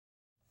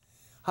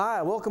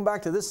Hi, welcome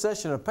back to this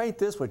session of Paint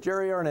This with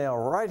Jerry Yarnell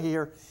right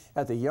here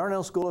at the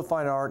Yarnell School of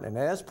Fine Art. And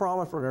as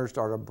promised, we're going to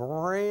start a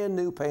brand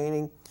new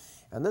painting.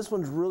 And this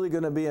one's really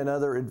going to be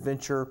another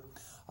adventure,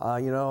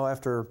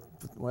 after,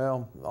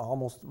 well,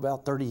 almost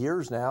about 30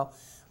 years now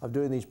of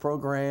doing these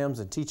programs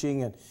and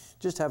teaching and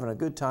just having a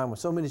good time with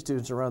so many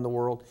students around the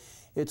world.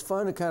 It's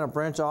fun to kind of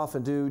branch off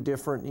and do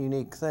different,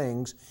 unique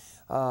things.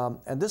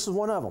 And this is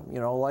one of them.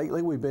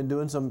 Lately we've been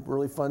doing some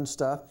really fun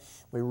stuff.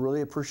 We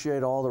really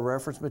appreciate all the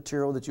reference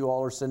material that you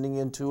all are sending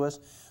in to us.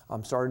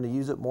 I'm starting to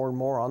use it more and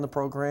more on the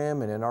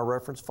program and in our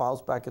reference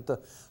files back at the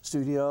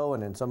studio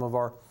and in some of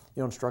our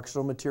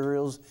instructional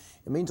materials.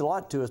 It means a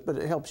lot to us, but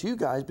it helps you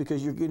guys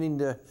because you're getting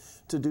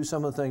to do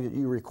some of the things that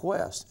you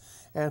request.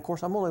 And of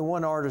course, I'm only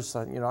one artist.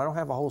 I don't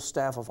have a whole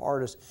staff of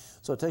artists,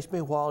 so it takes me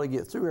a while to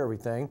get through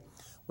everything.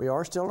 We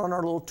are still on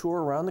our little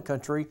tour around the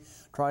country,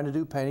 trying to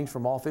do paintings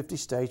from all 50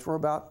 states. We're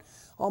about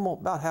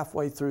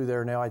halfway through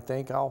there now, I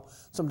think.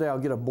 Someday I'll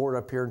get a board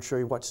up here and show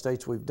you what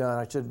states we've done.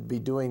 I should be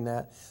doing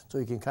that so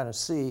you can kind of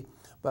see.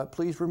 But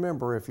please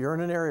remember, if you're in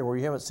an area where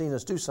you haven't seen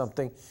us do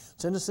something,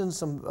 send us in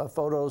some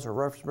photos or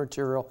reference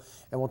material,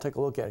 and we'll take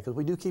a look at it. Because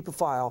we do keep a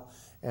file,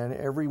 and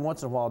every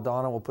once in a while,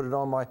 Donna will put it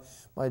on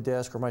my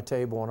desk or my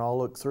table, and I'll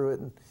look through it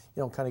and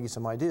kind of get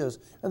some ideas.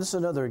 And this is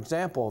another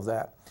example of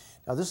that.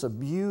 Now, this is a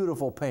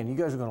beautiful painting.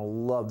 You guys are going to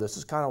love this.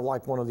 It's kind of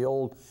like one of the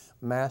old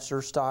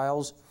master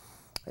styles,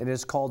 and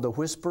it's called the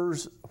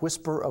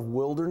Whisper of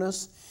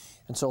Wilderness.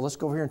 And so let's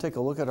go over here and take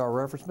a look at our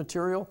reference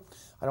material.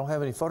 I don't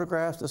have any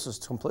photographs. This is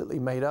completely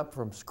made up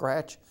from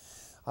scratch,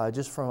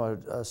 just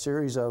from a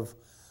series of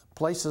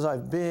places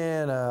I've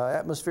been,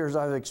 atmospheres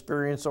I've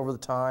experienced over the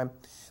time.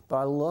 But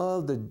I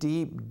love the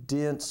deep,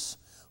 dense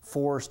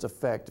forest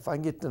effect. If I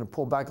can get them to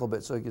pull back a little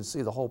bit so you can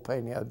see the whole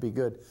painting, that'd be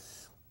good.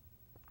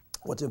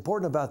 What's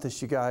important about this,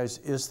 you guys,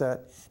 is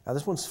that, now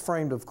this one's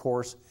framed, of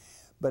course,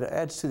 but it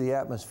adds to the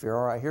atmosphere.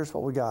 All right, here's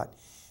what we got.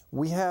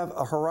 We have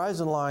a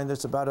horizon line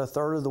that's about a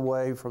third of the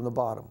way from the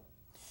bottom.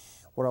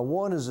 What I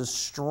want is a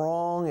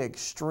strong,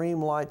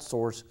 extreme light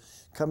source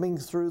coming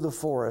through the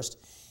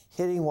forest,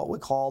 hitting what we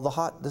call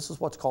this is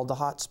what's called the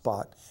hot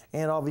spot.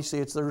 And obviously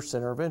it's their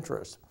center of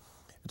interest.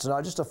 It's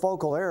not just a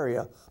focal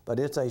area, but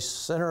it's a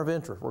center of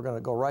interest. We're going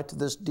to go right to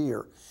this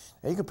deer.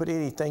 Now you can put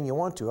anything you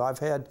want to. I've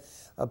had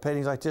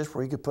paintings like this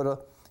where you could put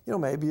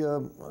maybe a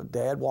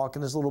dad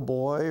walking his little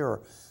boy, or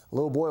a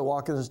little boy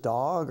walking his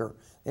dog, or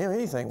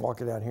anything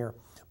walking down here.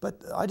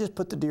 But I just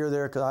put the deer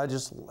there because I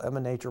just am a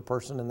nature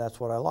person and that's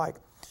what I like.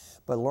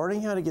 But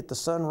learning how to get the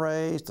sun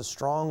rays, the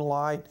strong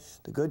light,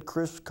 the good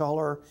crisp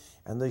color,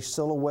 and the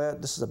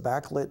silhouette. This is a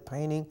backlit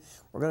painting.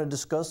 We're going to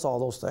discuss all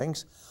those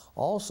things.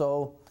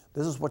 Also,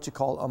 this is what you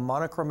call a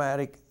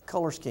monochromatic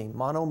color scheme.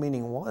 Mono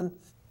meaning one.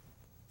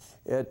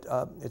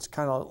 It's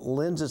kind of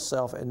lends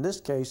itself, in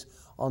this case,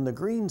 on the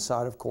green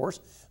side, of course.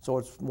 So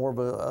it's more of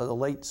a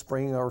late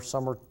spring or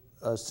summer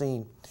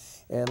scene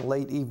and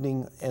late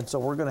evening. And so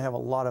we're going to have a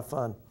lot of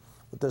fun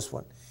with this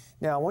one.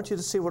 Now, I want you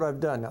to see what I've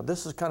done. Now,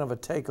 this is kind of a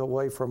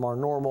takeaway from our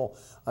normal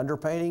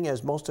underpainting.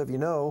 As most of you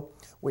know,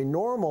 we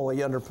normally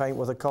underpaint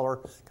with a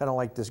color kind of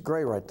like this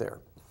gray right there.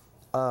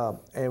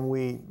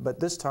 But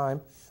this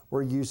time,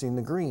 we're using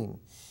the green.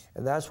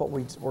 And that's what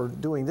we're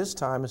doing this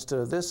time instead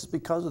of this.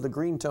 Because of the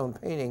green tone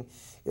painting,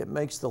 it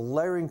makes the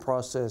layering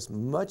process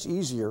much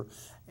easier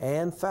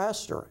and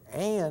faster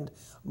and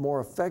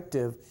more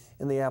effective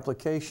in the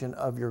application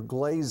of your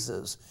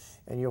glazes.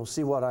 And you'll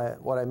see what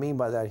I mean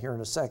by that here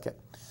in a second.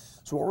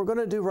 So what we're going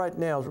to do right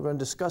now is we're going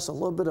to discuss a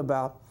little bit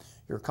about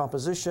your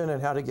composition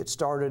and how to get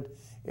started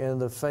in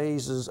the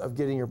phases of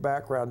getting your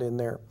background in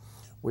there.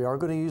 We are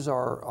going to use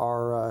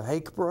our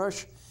hake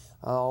brush.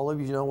 All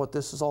of you know what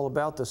this is all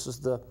about. This is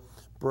the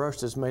brush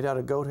that's made out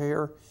of goat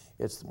hair.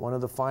 It's one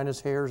of the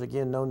finest hairs,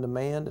 again, known to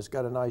man. It's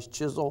got a nice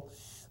chisel.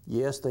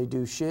 Yes, they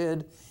do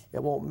shed.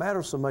 It won't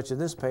matter so much in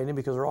this painting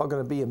because they're all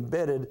going to be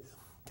embedded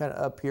kind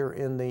of up here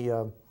in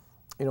the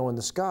in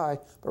the sky.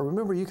 But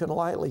remember, you can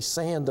lightly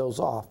sand those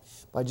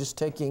off by just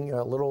taking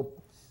a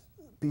little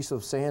piece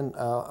of sand,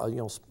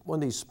 one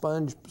of these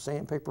sponge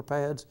sandpaper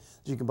pads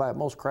that you can buy at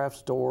most craft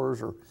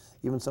stores or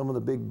even some of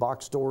the big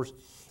box stores,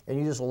 and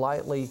you just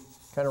lightly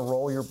kind of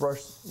roll your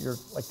brush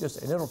like this,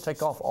 and it'll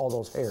take off all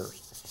those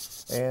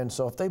hairs. And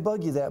so if they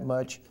bug you that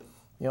much,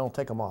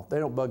 take them off. They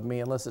don't bug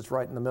me unless it's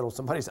right in the middle of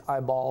somebody's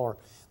eyeball or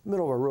the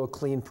middle of a real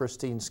clean,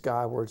 pristine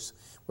sky where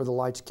the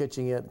light's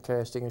catching it and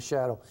casting a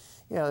shadow.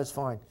 Yeah, that's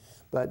fine.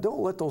 But don't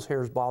let those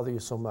hairs bother you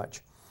so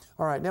much.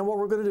 All right, now what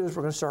we're going to do is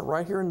we're going to start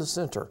right here in the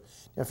center.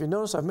 Now, if you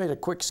notice, I've made a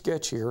quick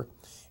sketch here,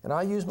 and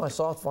I use my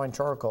soft fine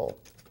charcoal.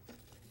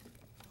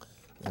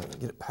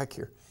 Get it back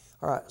here.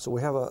 All right, so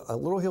we have a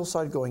little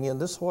hillside going in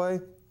this way.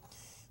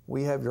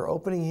 We have your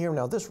opening here.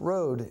 Now, this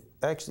road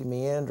actually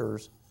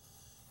meanders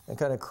and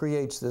kind of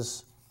creates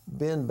this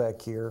bend back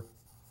here,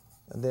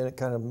 and then it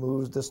kind of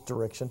moves this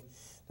direction.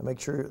 And make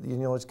sure,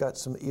 it's got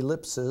some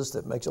ellipses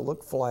that makes it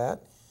look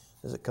flat.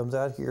 As it comes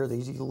out here,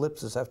 these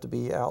ellipses have to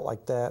be out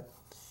like that.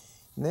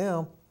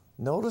 Now,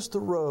 notice the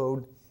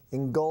road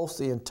engulfs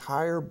the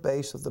entire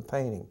base of the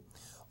painting.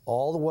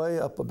 all the way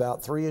up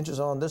about 3 inches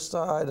on this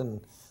side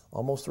and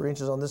almost 3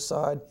 inches on this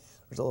side.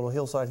 There's a little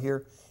hillside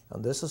here.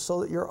 And this is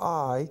so that your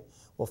eye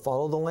will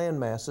follow the land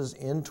masses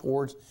in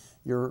towards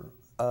your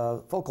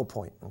focal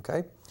point,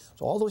 okay?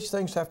 So all those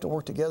things have to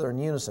work together in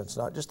unison. It's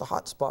not just a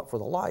hot spot for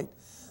the light,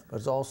 but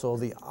it's also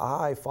the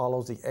eye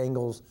follows the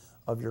angles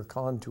of your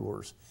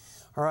contours.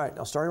 All right,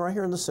 now starting right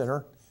here in the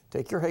center,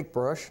 take your hake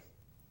brush,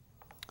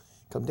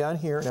 come down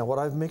here. Now what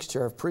I've mixed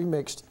here, I've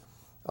pre-mixed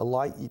a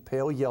light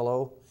pale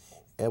yellow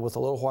and with a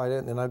little white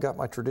in it, and I've got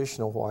my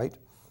traditional white.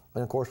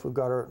 And of course we've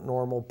got our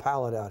normal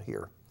palette out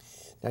here.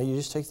 Now you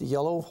just take the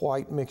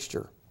yellow-white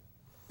mixture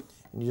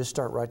and you just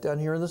start right down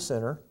here in the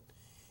center.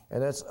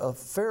 And that's a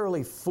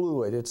fairly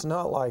fluid. It's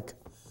not like,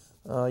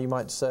 you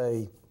might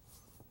say,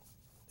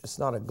 it's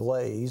not a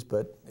glaze,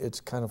 but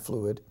it's kind of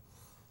fluid.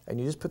 And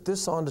you just put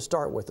this on to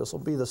start with. This will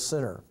be the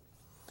center.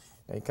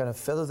 And you kind of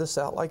feather this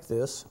out like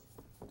this.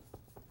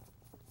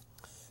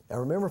 Now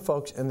remember,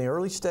 folks, in the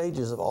early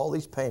stages of all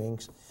these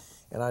paintings,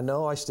 and I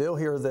know I still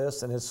hear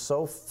this, and it's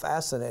so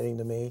fascinating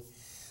to me.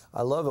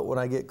 I love it when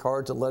I get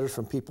cards and letters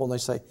from people and they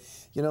say,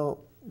 you know,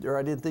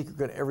 I didn't think you're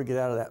going to ever get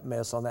out of that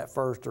mess on that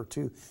first or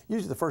two.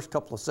 Usually the first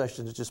couple of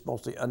sessions is just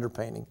mostly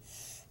underpainting.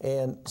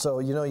 And so,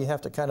 you know, you have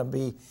to kind of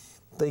be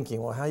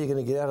thinking, well, how are you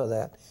going to get out of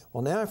that?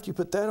 Well, now after you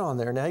put that on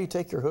there, now you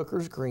take your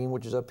Hooker's green,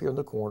 which is up here in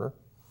the corner,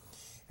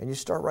 and you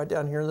start right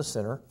down here in the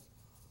center.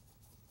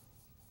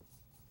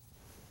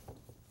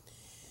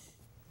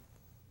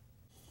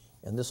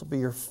 And this will be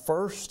your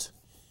first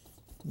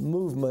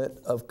movement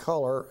of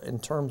color in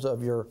terms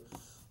of your,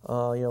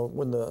 you know,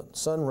 when the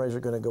sun rays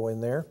are going to go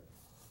in there.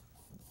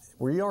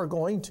 We are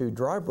going to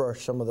dry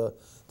brush some of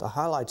the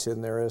highlights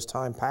in there as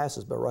time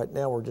passes, but right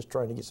now we're just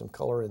trying to get some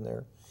color in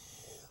there.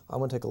 I'm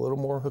going to take a little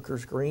more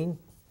Hooker's green,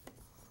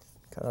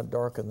 kind of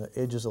darken the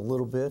edges a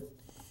little bit.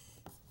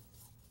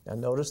 Now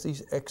notice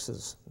these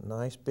X's,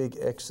 nice big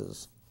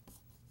X's.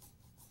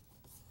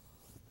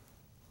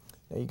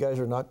 Now you guys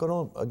are not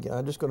going to, again,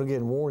 I'm just going to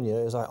again warn you,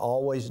 as I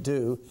always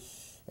do,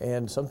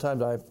 and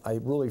sometimes I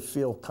really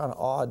feel kind of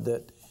odd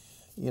that,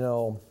 you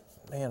know,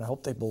 man, I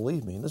hope they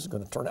believe me. This is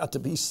going to turn out to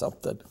be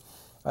something.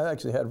 I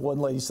actually had one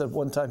lady said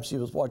one time she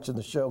was watching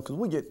the show, because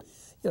we get,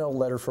 you know,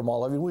 letters from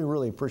all of you. We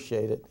really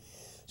appreciate it.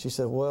 She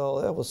said, well,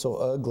 that was so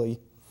ugly.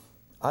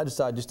 I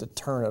decided just to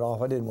turn it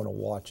off. I didn't want to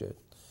watch it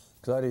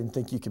because I didn't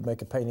think you could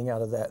make a painting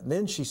out of that. And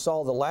then she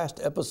saw the last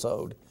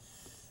episode,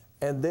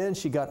 and then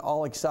she got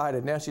all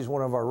excited. Now she's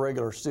one of our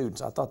regular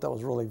students. I thought that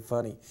was really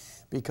funny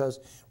because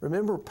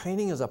remember,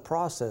 painting is a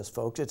process,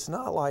 folks. It's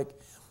not like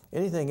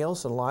anything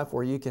else in life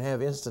where you can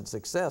have instant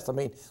success. I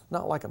mean,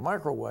 not like a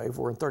microwave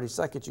where in 30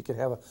 seconds you can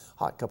have a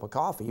hot cup of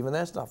coffee. Even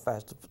that's not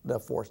fast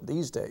enough for us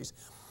these days.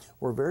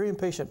 We're very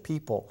impatient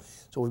people,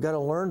 so we've got to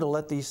learn to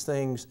let these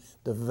things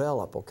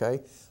develop, okay?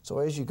 So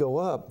as you go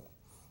up,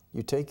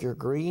 you take your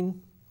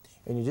green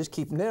and you just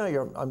keep, now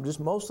I'm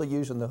just mostly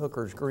using the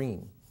Hooker's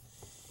green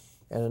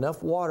and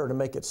enough water to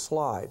make it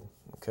slide,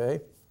 okay?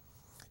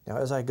 Now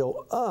as I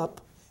go up,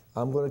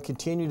 I'm going to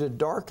continue to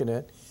darken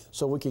it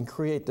so we can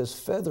create this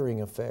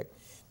feathering effect.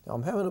 Now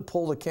I'm having to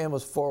pull the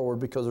canvas forward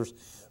because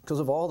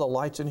of all the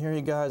lights in here,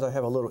 you guys. I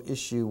have a little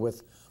issue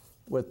with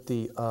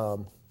the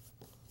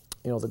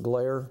you know, the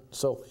glare.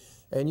 So,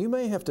 and you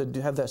may have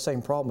to have that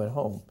same problem at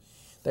home.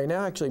 They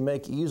now actually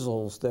make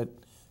easels that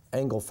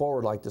angle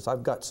forward like this.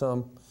 I've got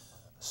some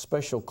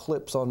special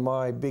clips on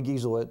my big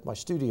easel at my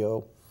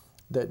studio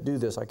that do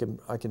this. I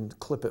can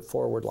clip it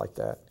forward like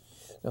that.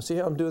 Now see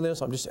how I'm doing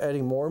this? I'm just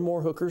adding more and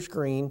more Hooker's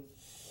green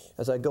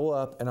as I go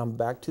up, and I'm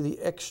back to the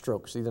X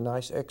stroke. See the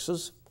nice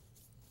X's?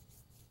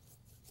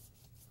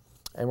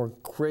 And we're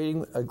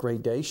creating a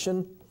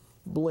gradation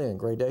blend,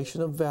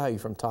 gradation of value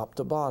from top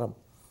to bottom.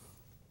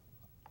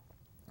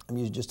 I'm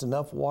using just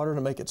enough water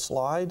to make it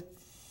slide.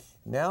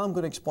 Now I'm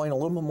going to explain a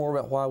little bit more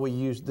about why we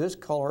use this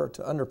color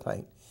to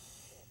underpaint.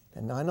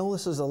 And I know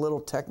this is a little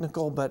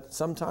technical, but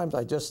sometimes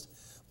I just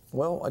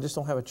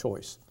don't have a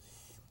choice.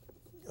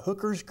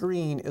 Hooker's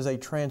green is a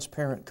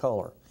transparent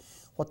color.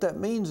 What that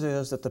means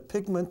is that the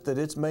pigment that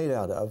it's made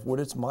out of, when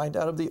it's mined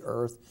out of the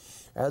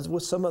earth, as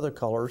with some other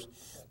colors,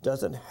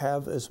 doesn't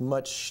have as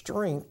much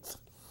strength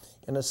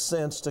in a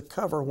sense to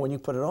cover when you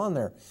put it on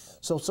there.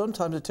 So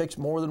sometimes it takes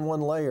more than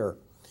one layer.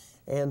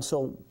 And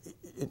so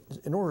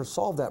in order to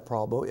solve that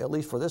problem, at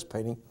least for this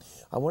painting,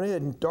 I went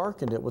ahead and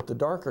darkened it with the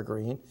darker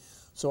green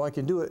so I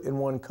can do it in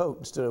one coat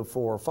instead of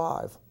 4 or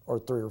 5 or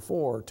 3 or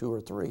 4 or 2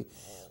 or 3.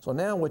 So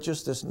now with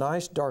just this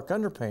nice dark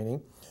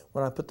underpainting,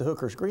 when I put the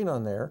Hooker's green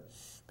on there,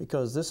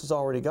 because this has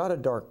already got a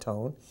dark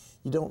tone,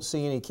 you don't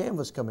see any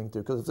canvas coming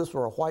through. Because if this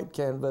were a white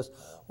canvas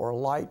or a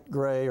light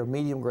gray or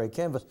medium gray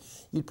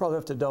canvas, you'd probably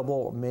have to double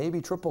or maybe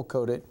triple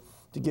coat it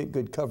to get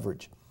good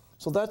coverage.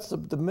 So that's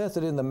the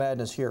method in the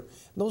madness here.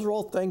 And those are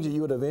all things that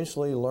you would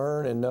eventually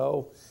learn and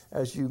know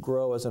as you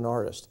grow as an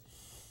artist.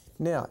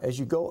 Now, as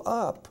you go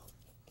up,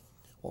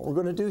 what we're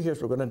going to do here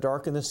is we're going to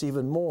darken this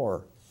even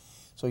more.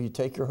 So you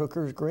take your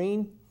Hooker's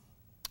green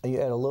and you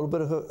add a little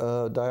bit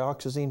of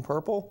dioxazine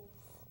purple,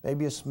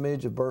 maybe a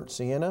smidge of burnt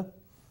sienna.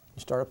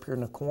 You start up here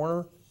in the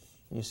corner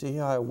You see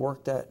how I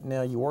work that?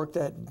 Now you work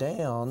that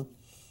down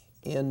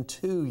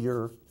into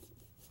your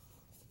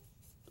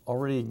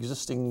already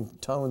existing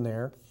tone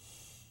there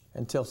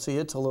until, see,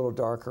 it's a little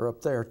darker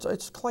up there.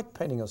 It's like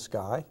painting a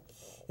sky.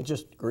 It's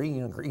just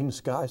green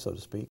sky, so to speak.